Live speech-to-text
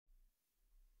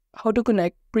how to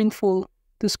connect Printful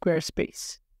to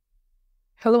Squarespace.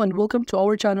 Hello and welcome to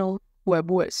our channel,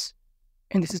 WebWiz.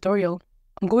 In this tutorial,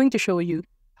 I'm going to show you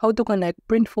how to connect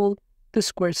Printful to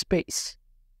Squarespace.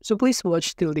 So please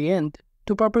watch till the end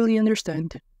to properly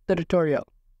understand the tutorial.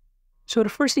 So the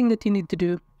first thing that you need to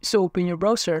do is to open your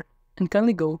browser and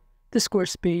kindly go to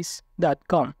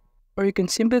squarespace.com, or you can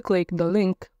simply click the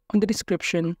link on the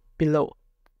description below,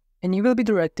 and you will be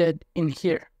directed in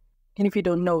here. And if you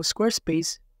don't know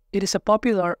Squarespace, it is a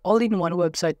popular all-in-one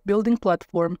website building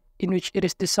platform in which it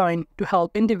is designed to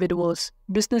help individuals,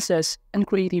 businesses, and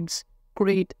creatives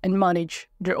create and manage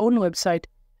their own website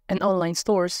and online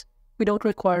stores without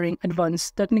requiring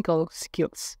advanced technical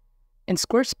skills. And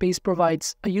Squarespace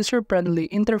provides a user-friendly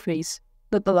interface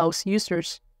that allows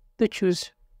users to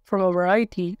choose from a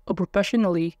variety of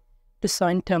professionally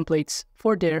designed templates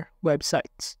for their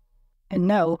websites. And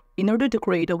now, in order to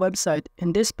create a website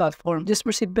in this platform, just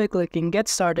proceed by clicking Get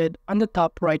Started on the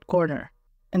top right corner.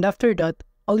 And after that,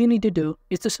 all you need to do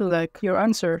is to select your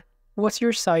answer, what's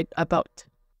your site about,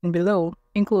 and below,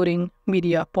 including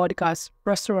media, podcasts,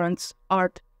 restaurants,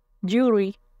 art,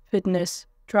 jewelry, fitness,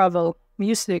 travel,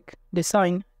 music,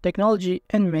 design, technology,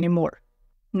 and many more.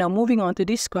 Now moving on to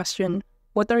this question,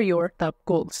 what are your top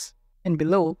goals? And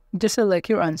below, just select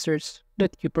your answers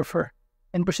that you prefer,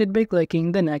 and proceed by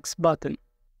clicking the next button.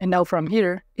 And now from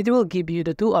here, it will give you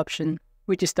the two options,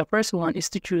 which is the first one is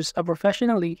to choose a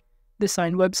professionally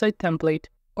designed website template,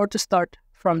 or to start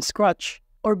from scratch,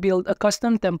 or build a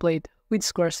custom template with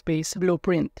Squarespace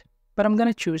Blueprint. But I'm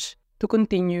gonna choose to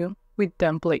continue with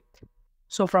template.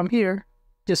 So from here,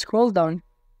 just scroll down,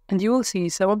 and you will see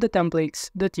some of the templates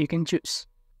that you can choose.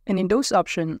 And in those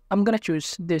options, I'm gonna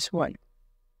choose this one.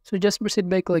 So just proceed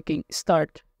by clicking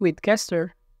Start with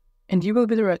Caster, and you will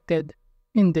be directed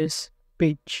in this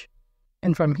page.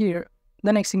 And from here,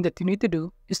 the next thing that you need to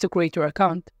do is to create your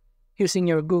account using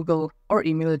your Google or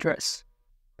email address.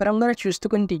 But I'm going to choose to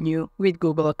continue with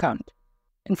Google account.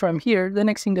 And from here, the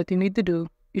next thing that you need to do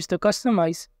is to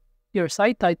customize your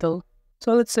site title.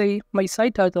 So let's say my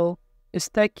site title is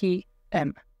Techie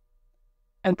M.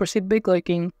 And proceed by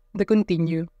clicking the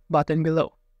Continue button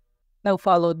below. Now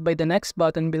followed by the next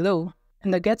button below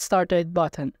and the Get Started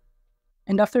button.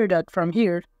 And after that, from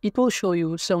here, it will show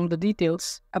you some of the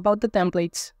details about the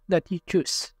templates that you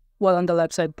choose. While on the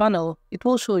left side panel, it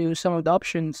will show you some of the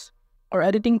options or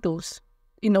editing tools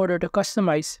in order to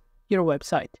customize your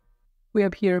website. We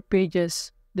have here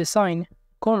pages, design,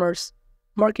 commerce,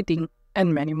 marketing,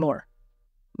 and many more.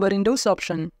 But in those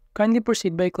options, kindly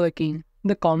proceed by clicking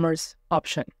the commerce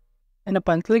option. And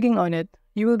upon clicking on it,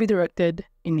 you will be directed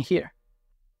in here.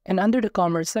 And under the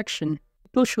commerce section,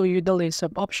 it will show you the list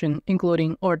of options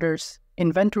including orders,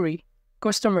 inventory,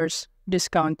 customers,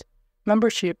 discount,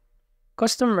 membership,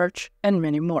 custom merch, and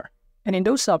many more. And in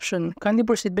those options, kindly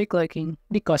proceed by clicking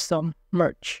the custom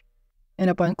merch. And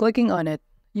upon clicking on it,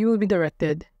 you will be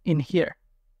directed in here,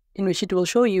 in which it will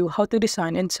show you how to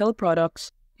design and sell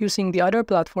products using the other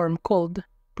platform called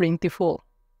Printful.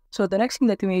 So the next thing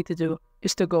that you need to do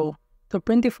is to go to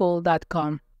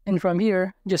printful.com, and from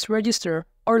here, just register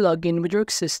or log in with your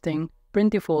existing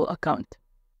Printful account,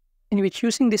 in which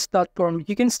using this platform,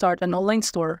 you can start an online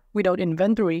store without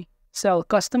inventory, sell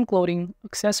custom clothing,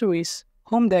 accessories,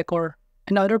 home decor,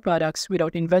 and other products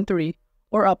without inventory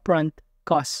or upfront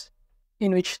costs,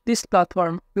 in which this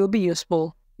platform will be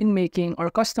useful in making or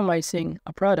customizing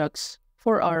products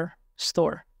for our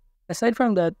store. Aside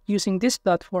from that, using this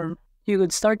platform, you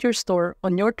could start your store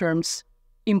on your terms,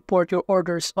 import your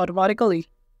orders automatically,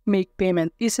 make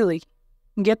payment easily,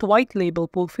 get white label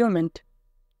fulfillment,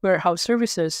 warehouse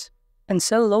services, and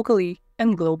sell locally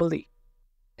and globally.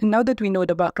 And now that we know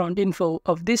the background info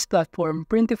of this platform,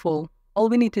 Printful, all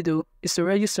we need to do is to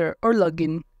register or log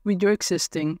in with your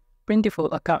existing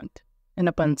Printful account. And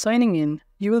upon signing in,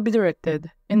 you will be directed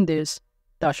in this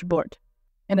dashboard.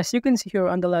 And as you can see here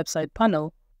on the left side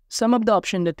panel, some of the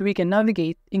options that we can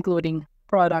navigate including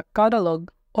product catalog,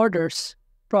 orders,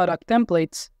 product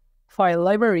templates, file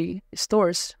library,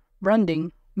 stores,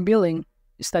 branding, billing,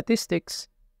 statistics,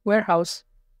 warehouse,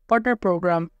 partner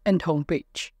program, and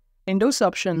homepage. In those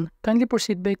options, kindly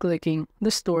proceed by clicking the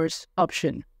stores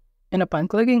option. And upon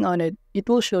clicking on it, it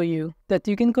will show you that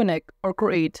you can connect or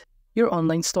create your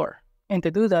online store. And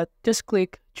to do that, just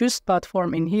click choose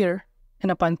platform in here. And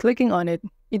upon clicking on it,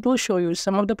 it will show you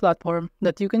some of the platform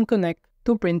that you can connect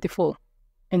to Printful.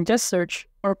 And just search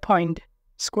or find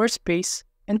Squarespace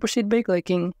and proceed by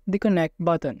clicking the connect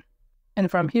button. And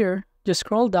from here, just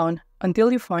scroll down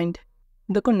until you find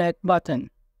the connect button.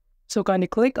 So kindly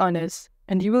click on it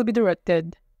and you will be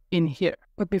directed in here.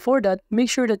 But before that, make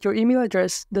sure that your email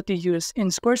address that you use in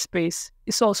Squarespace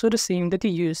is also the same that you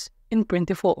use in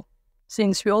Printful,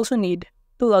 since we also need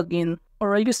to log in or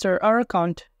register our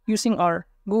account using our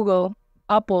Google,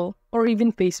 Apple, or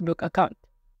even Facebook account.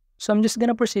 So I'm just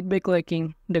gonna proceed by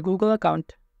clicking the Google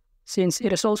account, since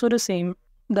it is also the same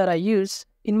that I use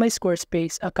in my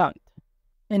Squarespace account.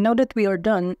 And now that we are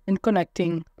done in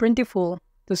connecting Printful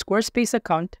to Squarespace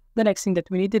account, the next thing that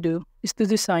we need to do is to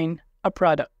design a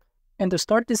product. And to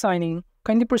start designing,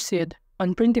 kindly proceed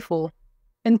on Printful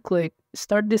and click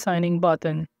Start Designing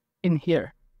button in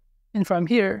here. And from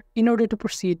here, in order to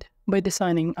proceed by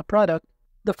designing a product,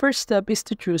 the first step is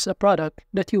to choose a product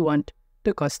that you want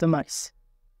to customize.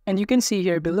 And you can see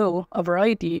here below a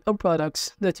variety of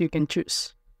products that you can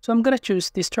choose. So I'm gonna choose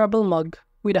this travel mug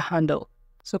with a handle.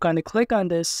 So kindly click on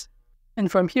this.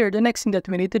 And from here, the next thing that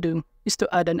we need to do is to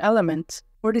add an element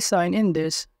or design in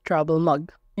this travel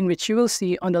mug, in which you will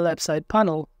see on the left side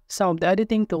panel some of the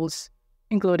editing tools,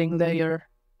 including layer,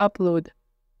 upload,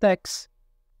 text,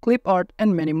 clip art,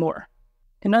 and many more.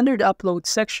 And under the upload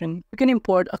section, you can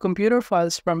import a computer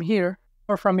files from here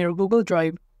or from your Google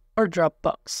Drive or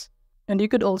Dropbox. And you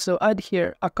could also add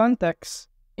here a context,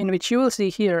 in which you will see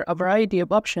here a variety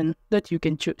of options that you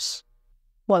can choose.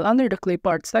 While under the clip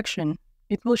art section,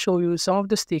 it will show you some of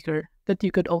the sticker that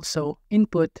you could also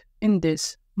input in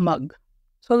this mug.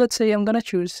 So let's say I'm gonna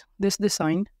choose this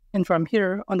design, and from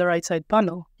here on the right side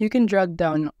panel, you can drag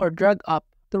down or drag up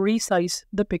to resize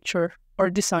the picture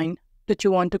or design that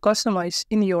you want to customize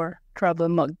in your travel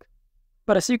mug.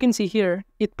 But as you can see here,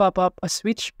 it pop up a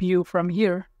switch view from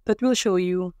here that will show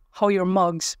you how your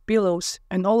mugs, pillows,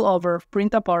 and all over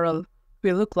print apparel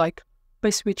will look like by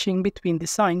switching between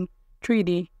design,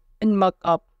 3D, and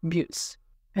mock-up views.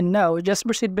 And now, just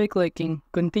proceed by clicking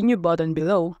Continue button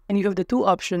below, and you have the two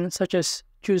options such as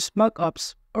choose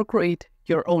mock-ups or create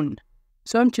your own.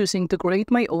 So I'm choosing to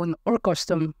create my own or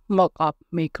custom mock-up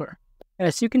maker. And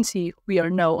as you can see, we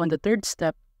are now on the third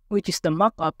step, which is the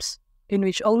mock-ups, in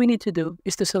which all we need to do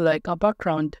is to select a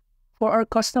background for our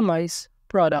customized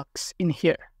products in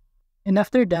here. And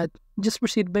after that, just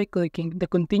proceed by clicking the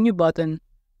Continue button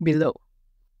below.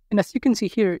 And as you can see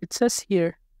here, it says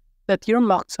here that your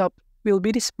mock-up will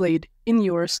be displayed in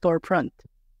your storefront,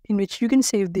 in which you can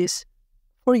save this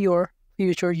for your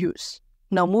future use.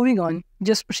 Now moving on,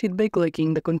 just proceed by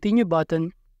clicking the Continue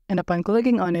button, and upon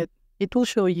clicking on it, it will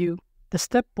show you the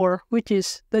step 4, which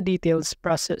is the details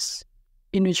process,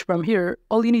 in which from here,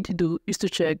 all you need to do is to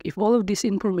check if all of this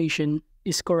information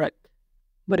is correct.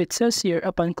 But it says here,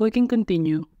 upon clicking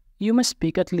Continue, you must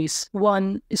pick at least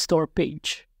one store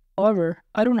page. However,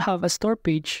 I don't have a store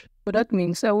page, but that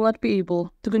means I will not be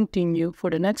able to continue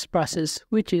for the next process,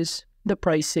 which is the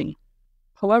pricing.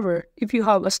 However, if you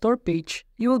have a store page,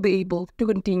 you will be able to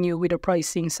continue with the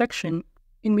pricing section,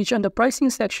 in which on the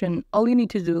pricing section, all you need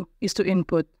to do is to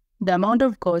input the amount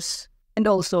of cost and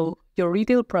also your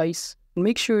retail price.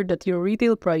 Make sure that your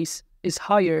retail price is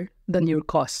higher than your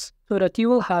cost, so that you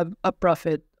will have a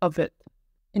profit of it.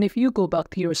 And if you go back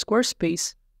to your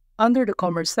Squarespace, under the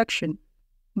commerce section,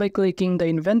 by clicking the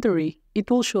inventory,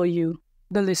 it will show you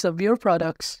the list of your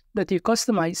products that you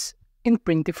customize in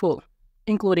Printful,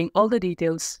 including all the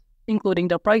details, including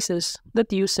the prices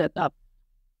that you set up.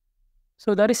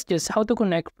 So that is just how to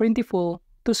connect Printful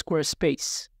to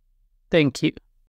Squarespace. Thank you.